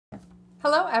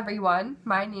Hello everyone,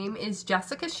 my name is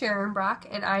Jessica Sharonbrock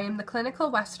and I am the Clinical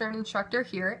Western Instructor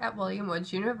here at William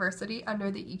Woods University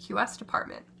under the EQS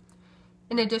department.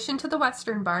 In addition to the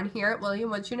Western barn here at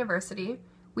William Woods University,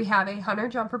 we have a hunter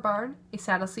jumper barn, a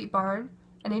saddle seat barn,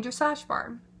 and a dressage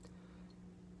barn.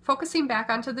 Focusing back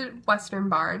onto the Western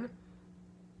barn,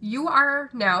 you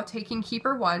are now taking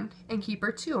Keeper 1 and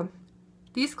Keeper 2.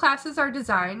 These classes are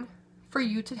designed for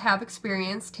you to have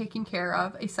experience taking care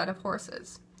of a set of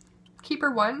horses.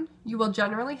 Keeper 1, you will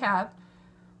generally have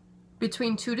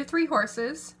between 2 to 3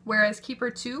 horses, whereas Keeper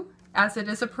 2, as it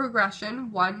is a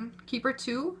progression, Keeper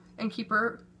 2 and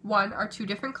Keeper 1 are 2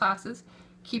 different classes.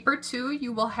 Keeper 2,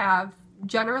 you will have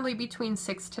generally between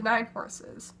 6 to 9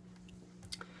 horses.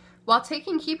 While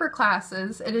taking Keeper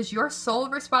classes, it is your sole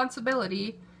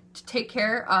responsibility to take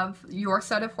care of your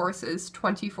set of horses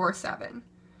 24/7.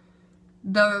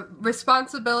 The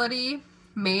responsibility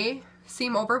may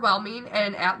seem overwhelming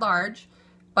and at large,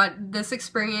 but this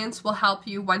experience will help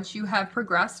you once you have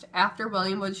progressed after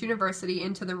William Woods University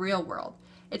into the real world.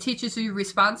 It teaches you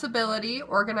responsibility,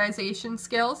 organization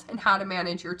skills, and how to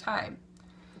manage your time.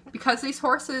 Because these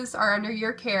horses are under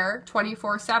your care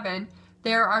 24/7,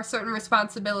 there are certain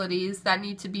responsibilities that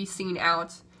need to be seen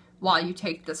out while you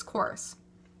take this course.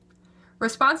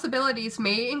 Responsibilities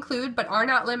may include, but are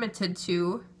not limited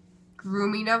to,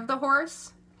 grooming of the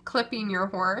horse, clipping your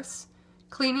horse,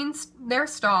 cleaning their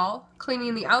stall,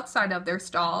 cleaning the outside of their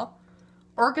stall,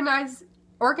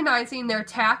 organizing their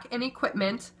tack and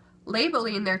equipment,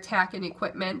 labeling their tack and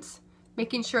equipment,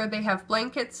 making sure they have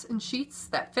blankets and sheets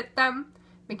that fit them,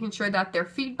 making sure that their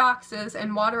feed boxes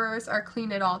and waterers are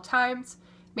clean at all times,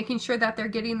 making sure that they're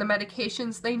getting the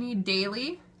medications they need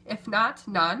daily, if not,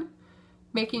 none,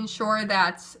 making sure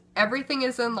that everything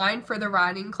is in line for the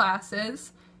riding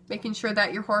classes, making sure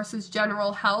that your horse's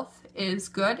general health is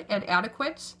good and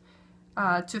adequate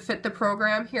to fit the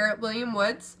program here at William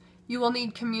Woods. You will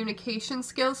need communication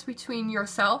skills between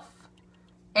yourself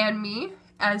and me,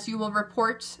 as you will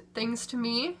report things to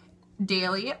me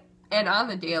daily and on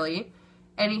the daily.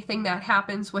 Anything that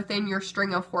happens within your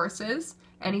string of horses,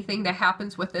 anything that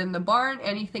happens within the barn,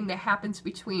 anything that happens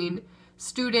between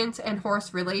student and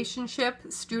horse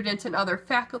relationship, student and other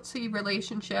faculty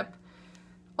relationship,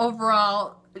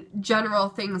 overall general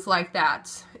things like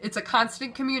that. It's a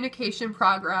constant communication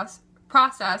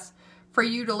process for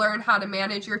you to learn how to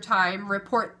manage your time,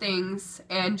 report things,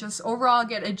 and just overall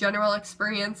get a general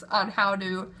experience on how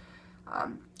to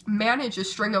manage a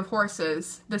string of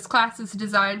horses. This class is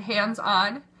designed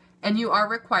hands-on, and you are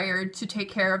required to take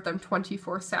care of them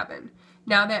 24/7.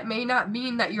 Now, that may not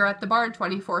mean that you're at the barn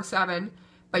 24/7,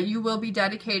 but you will be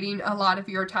dedicating a lot of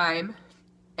your time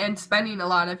and spending a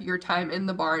lot of your time in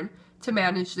the barn to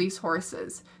manage these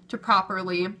horses, to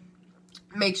properly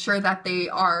make sure that they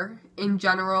are in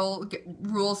general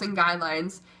rules and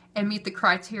guidelines and meet the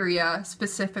criteria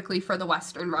specifically for the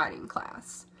Western riding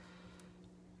class.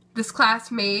 This class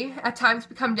may at times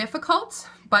become difficult,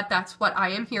 but that's what I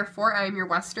am here for. I am your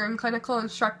Western clinical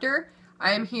instructor.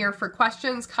 I am here for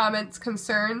questions, comments,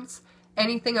 concerns,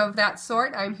 anything of that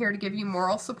sort. I'm here to give you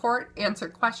moral support, answer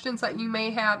questions that you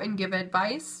may have, and give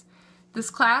advice. This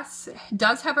class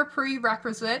does have a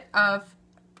prerequisite of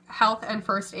health and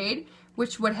first aid,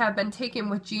 which would have been taken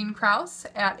with Jean Krause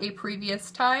at a previous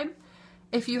time.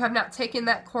 If you have not taken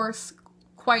that course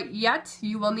quite yet,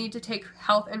 you will need to take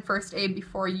health and first aid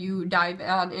before you dive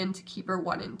on into Keeper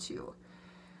 1 and 2.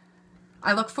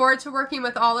 I look forward to working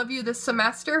with all of you this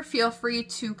semester. Feel free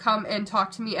to come and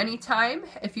talk to me anytime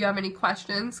if you have any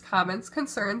questions, comments,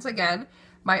 concerns. Again,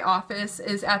 my office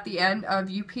is at the end of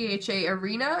UPHA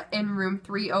Arena in room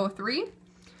 303,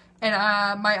 and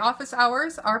my office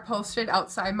hours are posted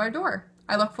outside my door.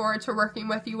 I look forward to working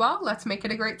with you all. Let's make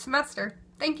it a great semester.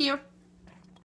 Thank you.